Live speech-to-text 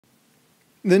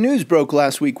The news broke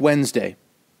last week Wednesday.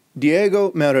 Diego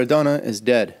Maradona is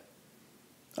dead.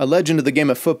 A legend of the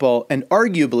game of football, and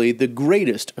arguably the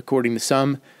greatest, according to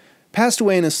some, passed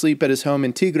away in his sleep at his home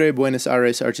in Tigre, Buenos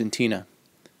Aires, Argentina.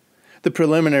 The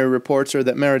preliminary reports are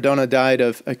that Maradona died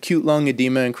of acute lung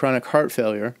edema and chronic heart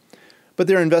failure, but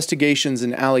there are investigations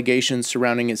and allegations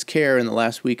surrounding his care in the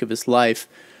last week of his life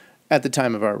at the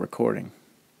time of our recording.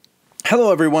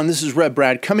 Hello everyone, this is Rev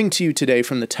Brad coming to you today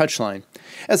from the Touchline.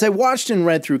 As I watched and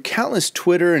read through countless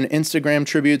Twitter and Instagram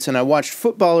tributes, and I watched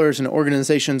footballers and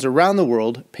organizations around the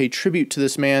world pay tribute to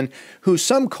this man who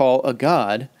some call a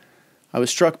god, I was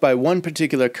struck by one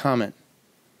particular comment.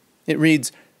 It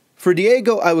reads, "For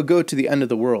Diego, I would go to the end of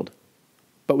the world,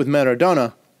 but with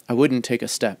Maradona, I wouldn't take a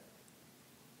step."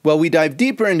 Well, we dive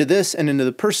deeper into this and into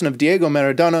the person of Diego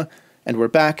Maradona, and we're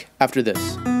back after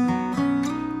this.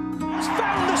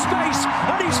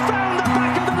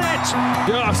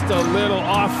 Just a little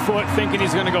off foot, thinking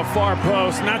he's going to go far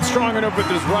post. Not strong enough with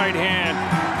his right hand.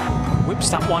 Whips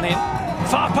that one in.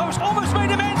 Far post, almost made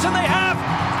amends, and they have.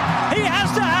 He has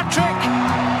the hat-trick.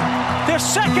 The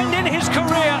second in his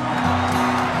career.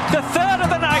 The third of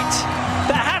the night.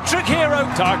 The hat-trick hero.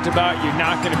 Talked about you're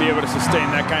not going to be able to sustain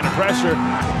that kind of pressure.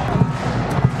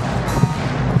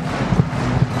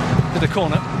 To the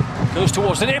corner. Goes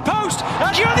towards the near post.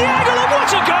 And you're the angle, and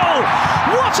what a goal!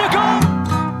 What a goal!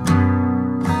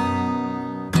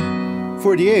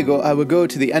 For Diego, I would go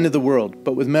to the end of the world,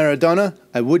 but with Maradona,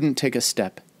 I wouldn't take a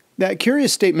step. That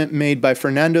curious statement made by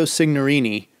Fernando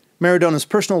Signorini, Maradona's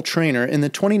personal trainer, in the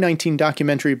 2019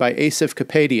 documentary by Asif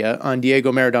Kapadia on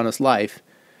Diego Maradona's life,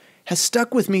 has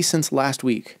stuck with me since last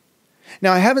week.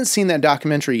 Now, I haven't seen that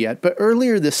documentary yet, but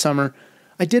earlier this summer,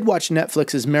 I did watch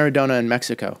Netflix's Maradona in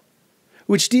Mexico,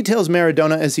 which details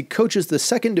Maradona as he coaches the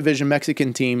second division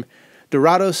Mexican team,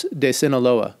 Dorados de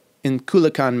Sinaloa, in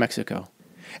Culiacan, Mexico.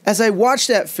 As I watched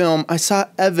that film, I saw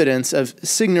evidence of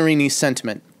Signorini's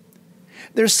sentiment.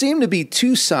 There seemed to be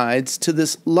two sides to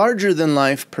this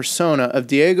larger-than-life persona of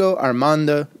Diego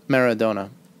Armando Maradona.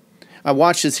 I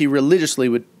watched as he religiously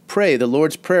would pray the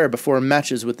Lord's Prayer before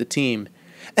matches with the team,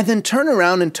 and then turn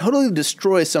around and totally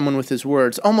destroy someone with his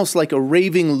words, almost like a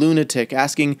raving lunatic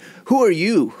asking, "Who are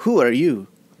you? Who are you?"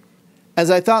 As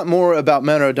I thought more about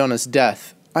Maradona's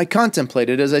death, I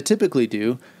contemplated, as I typically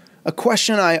do, a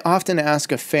question I often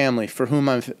ask a family for whom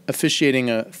I'm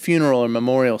officiating a funeral or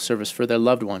memorial service for their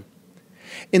loved one.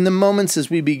 In the moments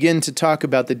as we begin to talk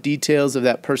about the details of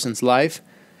that person's life,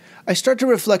 I start to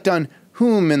reflect on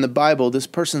whom in the Bible this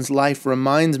person's life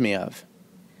reminds me of.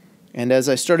 And as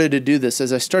I started to do this,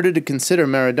 as I started to consider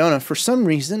Maradona, for some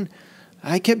reason,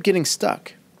 I kept getting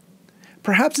stuck.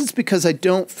 Perhaps it's because I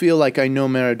don't feel like I know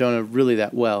Maradona really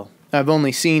that well. I've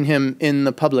only seen him in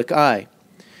the public eye.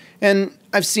 And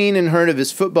I've seen and heard of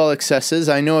his football excesses.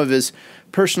 I know of his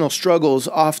personal struggles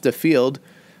off the field,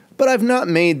 but I've not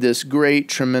made this great,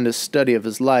 tremendous study of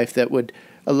his life that would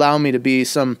allow me to be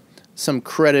some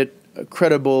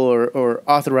credible or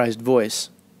authorized voice.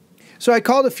 So I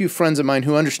called a few friends of mine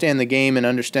who understand the game and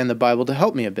understand the Bible to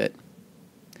help me a bit.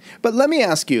 But let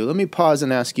me pause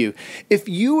and ask you, if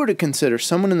you were to consider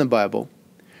someone in the Bible,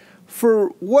 for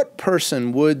what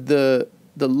person would the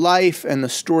life and the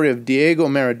story of Diego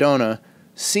Maradona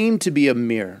seem to be a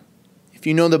mirror? If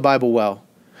you know the Bible well,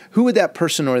 who would that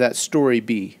person or that story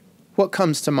be? What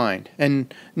comes to mind?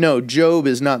 And no, Job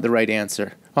is not the right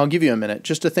answer. I'll give you a minute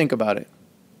just to think about it.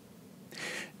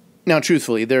 Now,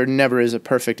 truthfully, there never is a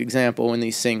perfect example when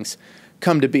these things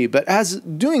come to be, but as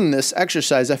doing this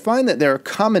exercise, I find that there are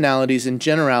commonalities and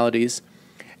generalities,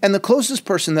 and the closest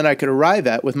person that I could arrive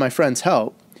at with my friend's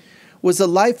help was the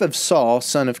life of Saul,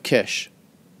 son of Kish.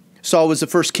 Saul was the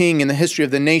first king in the history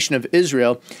of the nation of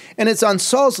Israel, and it's on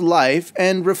Saul's life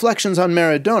and reflections on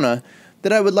Maradona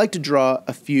that I would like to draw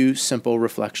a few simple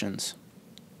reflections.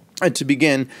 And to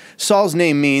begin, Saul's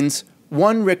name means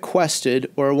one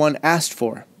requested or one asked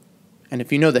for. And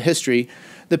if you know the history,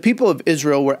 the people of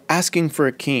Israel were asking for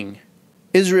a king.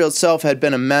 Israel itself had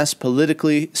been a mess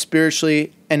politically,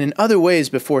 spiritually, and in other ways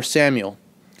before Samuel.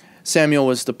 Samuel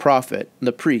was the prophet,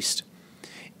 the priest.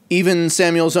 Even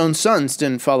Samuel's own sons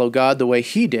didn't follow God the way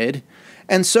he did.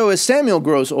 And so as Samuel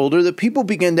grows older, the people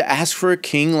begin to ask for a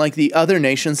king like the other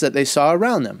nations that they saw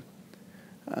around them.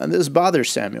 This bothers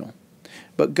Samuel.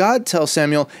 But God tells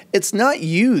Samuel, it's not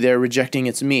you they're rejecting,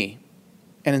 it's me.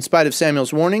 And in spite of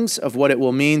Samuel's warnings of what it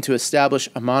will mean to establish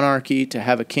a monarchy, to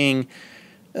have a king,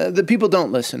 the people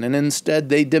don't listen, and instead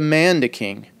they demand a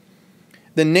king.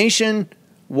 The nation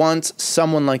wants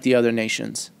someone like the other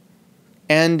nations.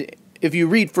 And if you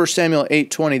read 1 Samuel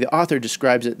 8:20, the author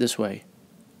describes it this way.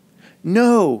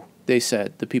 "No," they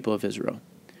said, the people of Israel.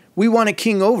 "We want a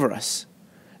king over us.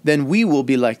 then we will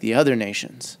be like the other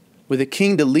nations, with a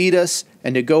king to lead us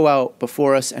and to go out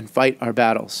before us and fight our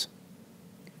battles.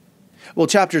 Well,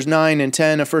 chapters 9 and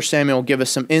 10 of 1 Samuel give us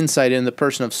some insight into the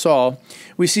person of Saul.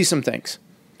 We see some things.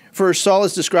 First, Saul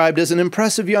is described as an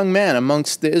impressive young man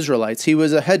amongst the Israelites. He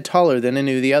was a head taller than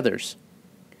any of the others.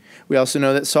 We also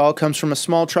know that Saul comes from a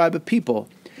small tribe of people,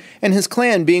 and his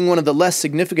clan being one of the less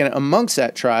significant amongst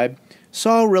that tribe,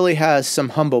 Saul really has some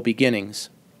humble beginnings.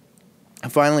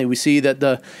 And finally, we see that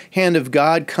the hand of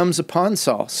God comes upon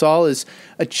Saul. Saul is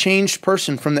a changed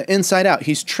person from the inside out.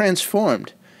 He's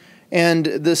transformed. And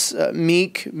this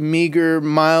meek, meager,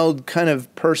 mild kind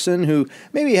of person who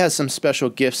maybe has some special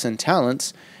gifts and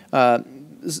talents,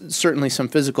 certainly some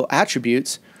physical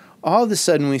attributes, all of a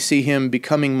sudden we see him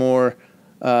becoming more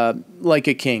like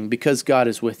a king because God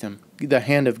is with him. The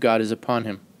hand of God is upon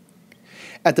him.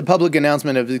 At the public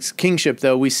announcement of his kingship,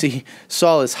 though, we see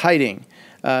Saul is hiding.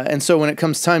 And so when it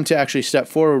comes time to actually step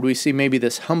forward, we see maybe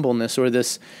this humbleness or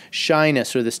this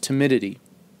shyness or this timidity.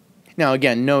 Now,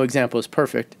 again, no example is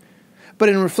perfect. But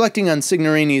in reflecting on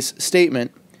Signorini's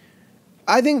statement,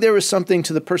 I think there was something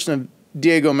to the person of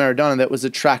Diego Maradona that was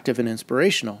attractive and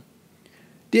inspirational.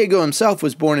 Diego himself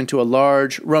was born into a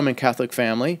large Roman Catholic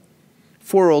family,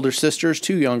 4 older sisters,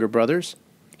 2 younger brothers.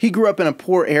 He grew up in a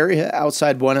poor area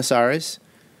outside Buenos Aires.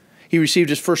 He received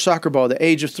his first soccer ball at the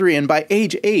age of 3, and by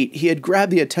age 8, he had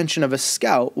grabbed the attention of a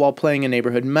scout while playing a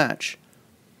neighborhood match.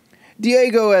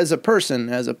 Diego, as a person,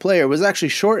 as a player, was actually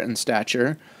short in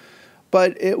stature,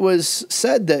 but it was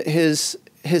said that his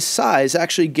size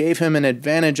actually gave him an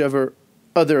advantage over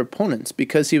other opponents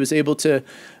because he was able to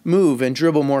move and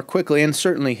dribble more quickly, and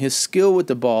certainly his skill with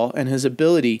the ball and his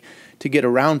ability to get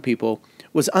around people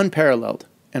was unparalleled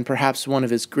and perhaps one of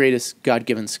his greatest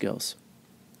God-given skills.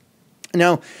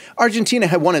 Now, Argentina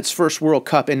had won its first World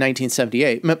Cup in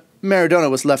 1978. Maradona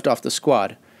was left off the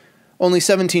squad. Only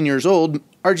 17 years old,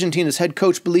 Argentina's head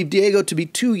coach believed Diego to be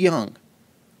too young.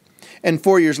 And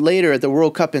 4 years later at the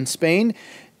World Cup in Spain,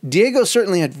 Diego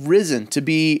certainly had risen to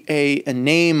be a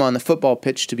name on the football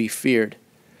pitch to be feared.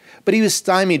 But he was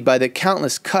stymied by the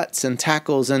countless cuts and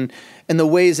tackles and the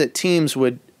ways that teams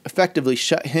would effectively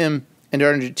shut him and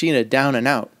Argentina down and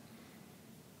out.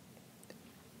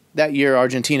 That year,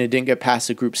 Argentina didn't get past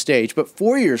the group stage, but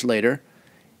 4 years later,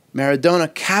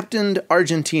 Maradona captained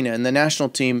Argentina and the national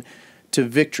team to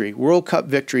victory, World Cup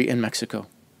victory in Mexico.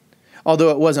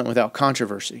 Although it wasn't without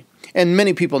controversy. And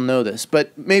many people know this,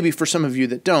 but maybe for some of you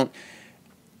that don't,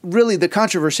 really the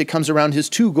controversy comes around his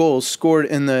 2 goals scored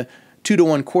in the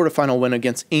 2-1 quarterfinal win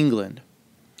against England.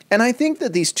 And I think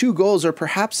that these 2 goals are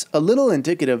perhaps a little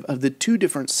indicative of the 2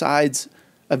 different sides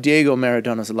of Diego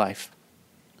Maradona's life.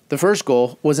 The first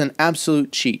goal was an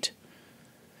absolute cheat.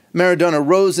 Maradona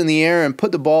rose in the air and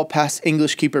put the ball past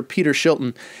English keeper Peter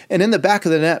Shilton and in the back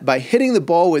of the net by hitting the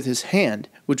ball with his hand,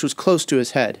 which was close to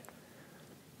his head.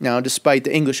 Now, despite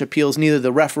the English appeals, neither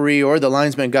the referee or the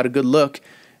linesman got a good look,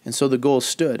 and so the goal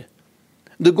stood.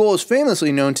 The goal is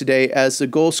famously known today as the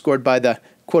goal scored by the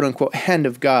quote-unquote hand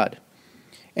of God.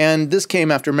 And this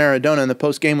came after Maradona in the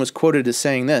post-game was quoted as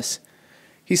saying this.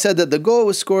 He said that the goal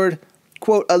was scored,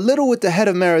 quote, a little with the head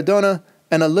of Maradona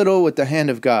and a little with the hand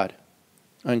of God,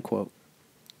 unquote.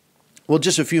 Well,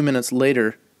 just a few minutes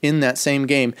later in that same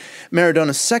game,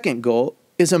 Maradona's second goal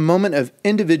is a moment of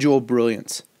individual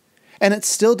brilliance. And it's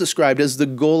still described as the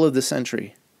goal of the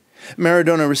century.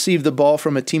 Maradona received the ball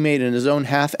from a teammate in his own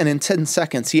half, and in 10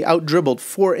 seconds he out-dribbled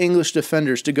 4 English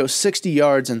defenders to go 60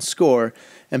 yards and score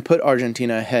and put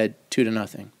Argentina ahead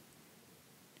 2-0.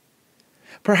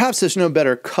 Perhaps there's no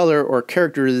better color or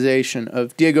characterization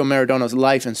of Diego Maradona's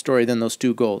life and story than those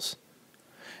 2 goals.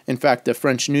 In fact, the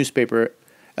French newspaper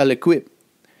L'Equipe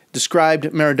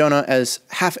described Maradona as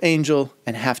half angel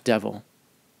and half devil.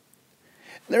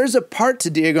 There is a part to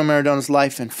Diego Maradona's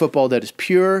life and football that is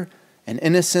pure and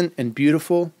innocent and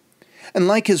beautiful. And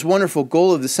like his wonderful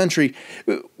goal of the century,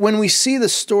 when we see the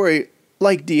story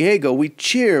like Diego, we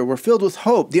cheer, we're filled with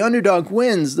hope. The underdog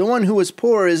wins, the one who was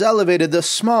poor is elevated, the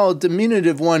small,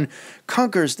 diminutive one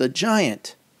conquers the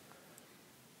giant.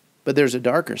 But there's a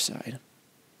darker side,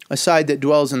 a side that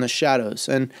dwells in the shadows.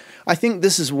 And I think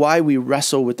this is why we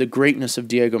wrestle with the greatness of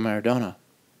Diego Maradona.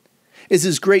 Is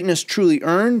his greatness truly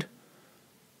earned?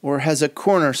 Or has a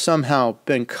corner somehow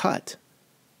been cut?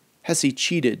 Has he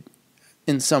cheated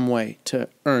in some way to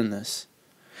earn this?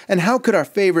 And how could our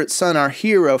favorite son, our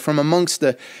hero from amongst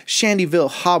the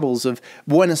Shandyville hobbles of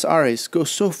Buenos Aires, go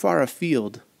so far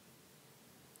afield?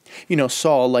 You know,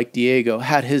 Saul, like Diego,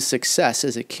 had his success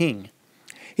as a king.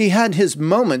 He had his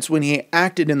moments when he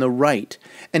acted in the right,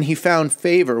 and he found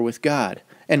favor with God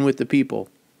and with the people.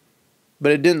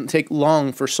 but it didn't take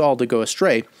long for Saul to go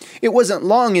astray. It wasn't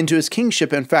long into his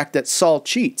kingship, in fact, that Saul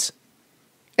cheats.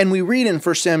 And we read in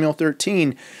 1 Samuel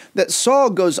 13 that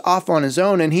Saul goes off on his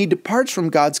own and he departs from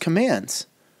God's commands.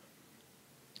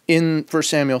 In 1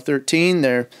 Samuel 13,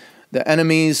 the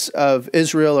enemies of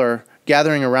Israel are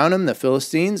gathering around him, the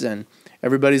Philistines, and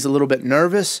everybody's a little bit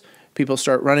nervous. People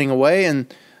start running away,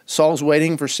 and Saul's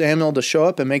waiting for Samuel to show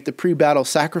up and make the pre-battle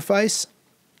sacrifice.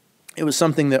 It was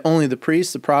something that only the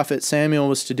priest, the prophet Samuel,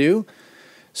 was to do.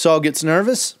 Saul gets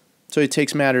nervous, so he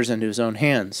takes matters into his own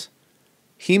hands.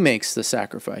 He makes the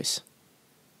sacrifice.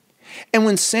 And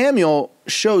when Samuel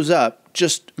shows up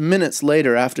just minutes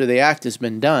later after the act has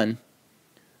been done,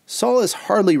 Saul is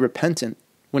hardly repentant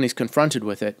when he's confronted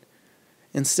with it.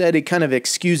 Instead, he kind of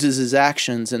excuses his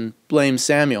actions and blames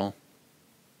Samuel.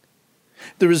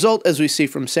 The result, as we see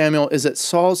from Samuel, is that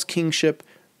Saul's kingship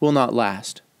will not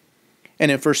last.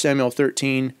 And in 1 Samuel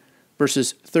 13,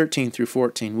 verses 13 through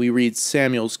 14, we read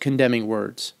Samuel's condemning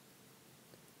words.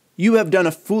 "You have done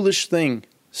a foolish thing,"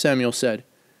 Samuel said.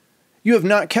 "You have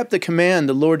not kept the command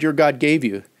the Lord your God gave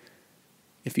you.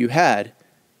 If you had,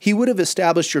 he would have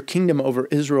established your kingdom over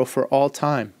Israel for all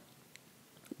time.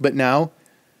 But now,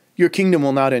 your kingdom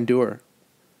will not endure.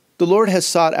 The Lord has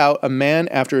sought out a man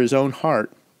after his own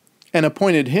heart and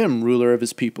appointed him ruler of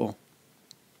his people,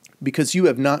 because you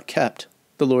have not kept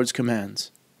the Lord's commands."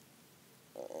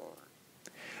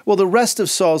 Well, the rest of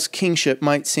Saul's kingship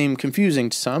might seem confusing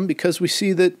to some because we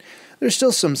see that there's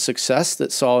still some success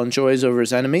that Saul enjoys over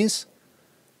his enemies.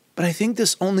 But I think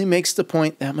this only makes the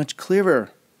point that much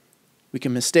clearer. We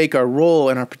can mistake our role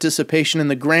and our participation in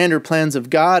the grander plans of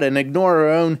God and ignore our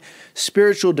own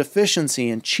spiritual deficiency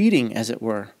and cheating, as it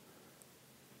were.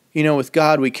 You know, with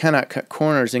God, we cannot cut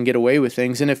corners and get away with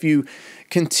things. And if you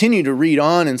continue to read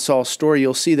on in Saul's story,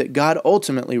 you'll see that God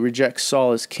ultimately rejects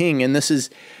Saul as king. And this is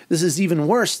even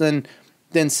worse than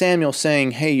Samuel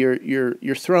saying, "Hey,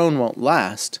 your throne won't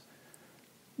last."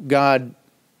 God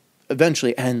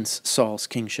eventually ends Saul's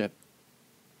kingship.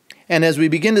 And as we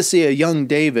begin to see a young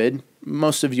David,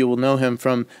 most of you will know him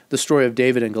from the story of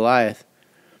David and Goliath,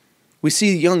 we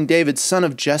see young David, son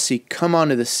of Jesse, come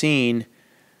onto the scene.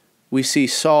 We see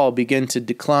Saul begin to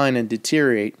decline and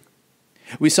deteriorate.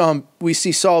 We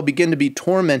see Saul begin to be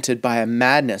tormented by a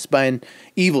madness, by an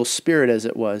evil spirit, as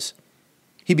it was.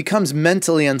 He becomes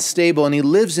mentally unstable, and he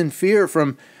lives in fear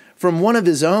from one of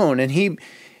his own. And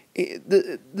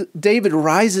David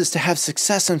rises to have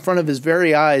success in front of his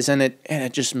very eyes, and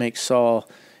it just makes Saul,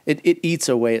 it eats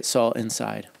away at Saul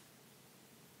inside.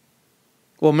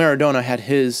 Well, Maradona had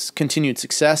his continued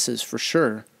successes for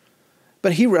sure,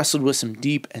 but he wrestled with some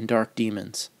deep and dark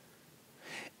demons.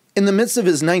 In the midst of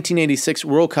his 1986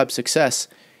 World Cup success,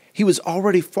 he was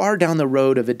already far down the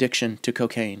road of addiction to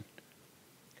cocaine.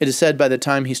 It is said by the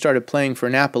time he started playing for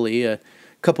Napoli, a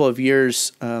couple of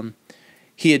years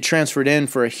he had transferred in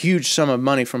for a huge sum of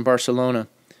money from Barcelona,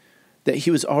 that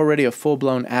he was already a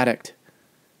full-blown addict.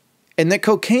 And that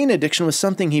cocaine addiction was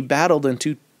something he battled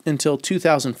until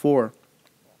 2004.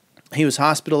 He was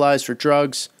hospitalized for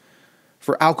drugs,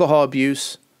 for alcohol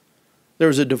abuse. There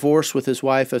was a divorce with his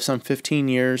wife of some 15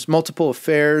 years, multiple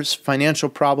affairs, financial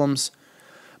problems,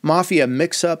 mafia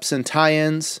mix-ups and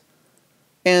tie-ins,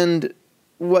 and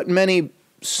what many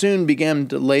soon began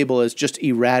to label as just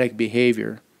erratic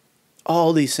behavior.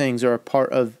 All these things are a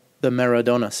part of the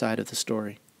Maradona side of the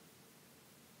story.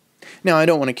 Now, I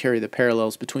don't want to carry the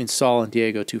parallels between Saul and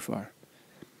Diego too far,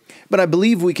 but I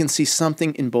believe we can see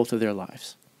something in both of their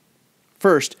lives.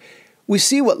 First, we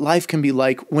see what life can be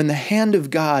like when the hand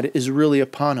of God is really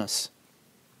upon us.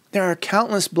 There are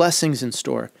countless blessings in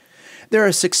store. There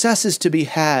are successes to be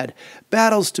had,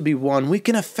 battles to be won. We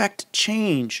can affect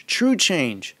change, true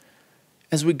change,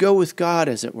 as we go with God,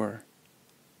 as it were.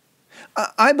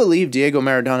 I believe Diego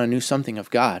Maradona knew something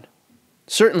of God.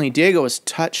 Certainly, Diego was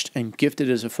touched and gifted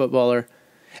as a footballer,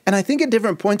 and I think at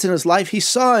different points in his life, he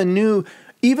saw and knew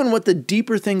even what the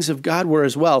deeper things of God were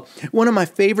as well. One of my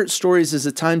favorite stories is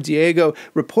the time Diego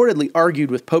reportedly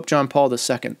argued with Pope John Paul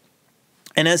II.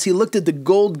 And as he looked at the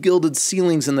gold-gilded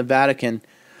ceilings in the Vatican,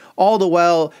 all the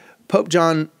while Pope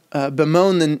John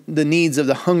bemoaned the needs of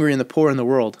the hungry and the poor in the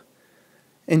world.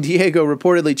 And Diego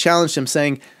reportedly challenged him,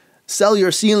 saying, "Sell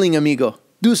your ceiling, amigo.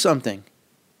 Do something."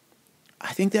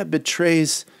 I think that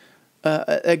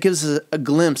that gives us a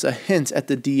glimpse, a hint at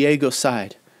the Diego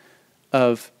side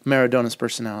of Maradona's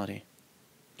personality.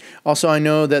 Also, I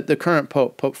know that the current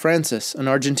Pope, Pope Francis, an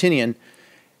Argentinian,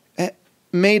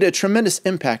 made a tremendous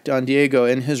impact on Diego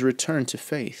in his return to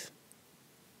faith.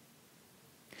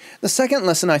 The second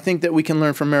lesson I think that we can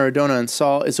learn from Maradona and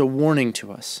Saul is a warning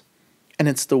to us, and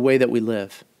it's the way that we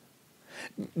live.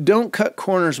 Don't cut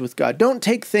corners with God. Don't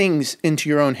take things into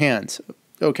your own hands.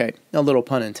 Okay, a little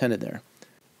pun intended there.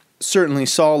 Certainly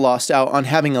Saul lost out on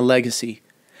having a legacy,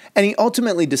 and he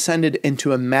ultimately descended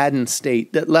into a maddened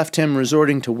state that left him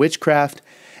resorting to witchcraft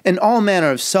and all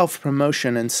manner of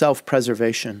self-promotion and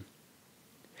self-preservation.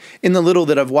 In the little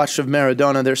that I've watched of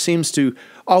Maradona, there seems to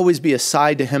always be a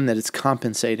side to him that is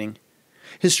compensating.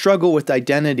 His struggle with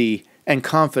identity and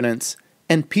confidence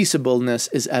and peaceableness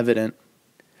is evident.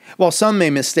 While some may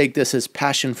mistake this as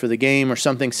passion for the game or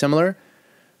something similar,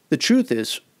 the truth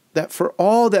is that for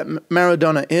all that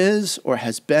Maradona is or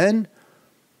has been,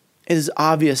 it is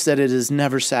obvious that it is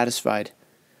never satisfied,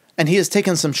 and he has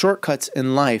taken some shortcuts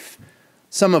in life,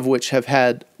 some of which have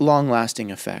had long-lasting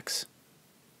effects.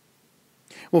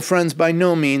 Well, friends, by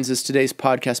no means is today's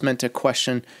podcast meant to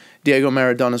question Diego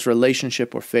Maradona's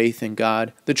relationship or faith in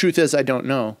God. The truth is, I don't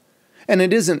know. And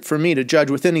it isn't for me to judge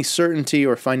with any certainty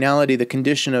or finality the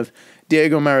condition of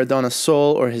Diego Maradona's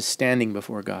soul or his standing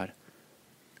before God.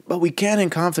 But we can in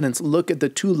confidence look at the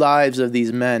two lives of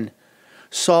these men,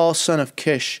 Saul, son of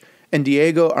Kish, and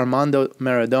Diego Armando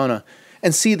Maradona,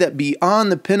 and see that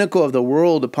beyond the pinnacle of the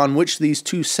world upon which these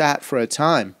two sat for a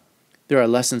time, there are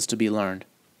lessons to be learned.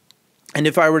 And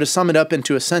if I were to sum it up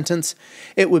into a sentence,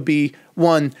 it would be,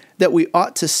 1, that we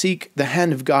ought to seek the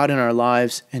hand of God in our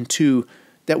lives, and 2,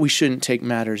 that we shouldn't take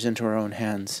matters into our own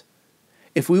hands.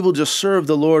 If we will just serve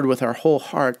the Lord with our whole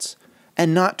hearts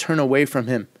and not turn away from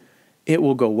Him, it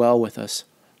will go well with us,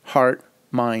 heart,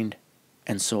 mind,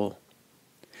 and soul.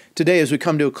 Today, as we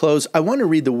come to a close, I want to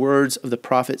read the words of the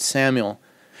prophet Samuel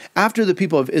after the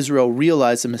people of Israel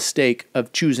realized the mistake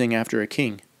of choosing after a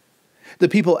king. The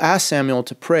people asked Samuel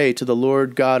to pray to the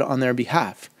Lord God on their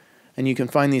behalf, and you can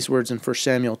find these words in 1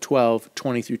 Samuel 12,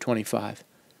 20 through 25.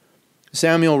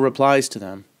 Samuel replies to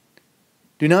them,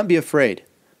 "Do not be afraid.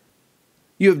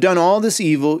 You have done all this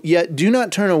evil, yet do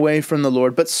not turn away from the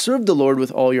Lord, but serve the Lord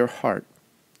with all your heart.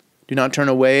 Do not turn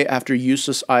away after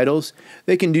useless idols.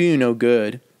 They can do you no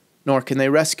good, nor can they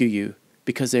rescue you,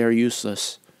 because they are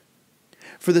useless.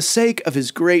 For the sake of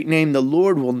His great name, the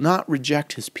Lord will not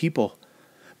reject His people,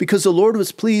 because the Lord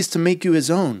was pleased to make you His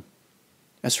own.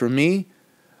 As for me,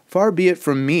 far be it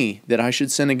from me that I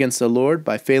should sin against the Lord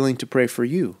by failing to pray for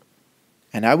you.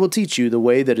 And I will teach you the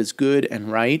way that is good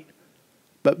and right,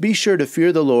 but be sure to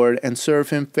fear the Lord and serve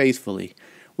Him faithfully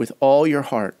with all your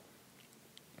heart.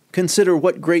 Consider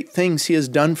what great things He has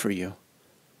done for you.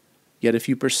 Yet if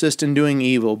you persist in doing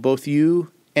evil, both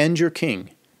you and your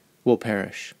king will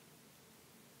perish."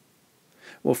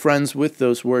 Well, friends, with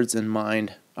those words in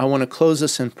mind, I want to close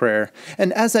us in prayer.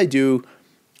 And as I do,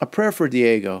 a prayer for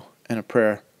Diego and a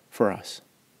prayer for us.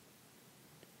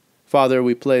 Father,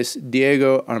 we place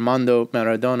Diego Armando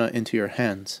Maradona into your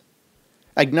hands.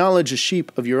 Acknowledge a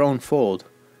sheep of your own fold,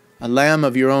 a lamb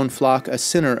of your own flock, a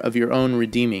sinner of your own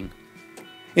redeeming.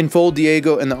 Enfold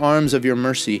Diego in the arms of your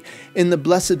mercy, in the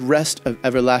blessed rest of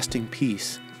everlasting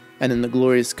peace, and in the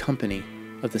glorious company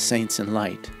of the saints in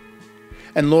light.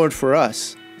 And Lord, for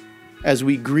us, as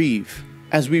we grieve,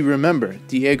 as we remember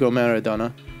Diego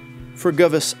Maradona,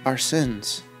 forgive us our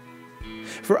sins.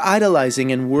 For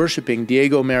idolizing and worshiping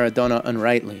Diego Maradona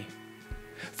unrightly.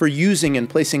 For using and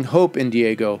placing hope in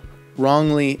Diego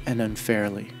wrongly and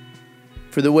unfairly.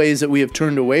 For the ways that we have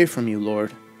turned away from you,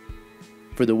 Lord.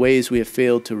 For the ways we have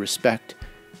failed to respect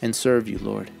and serve you,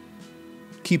 Lord.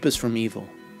 Keep us from evil.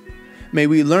 May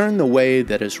we learn the way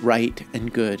that is right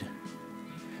and good.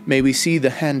 May we see the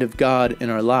hand of God in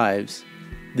our lives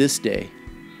this day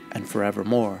and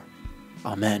forevermore.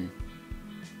 Amen.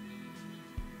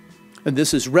 And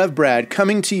this is Rev Brad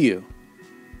coming to you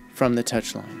from the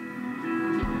touchline.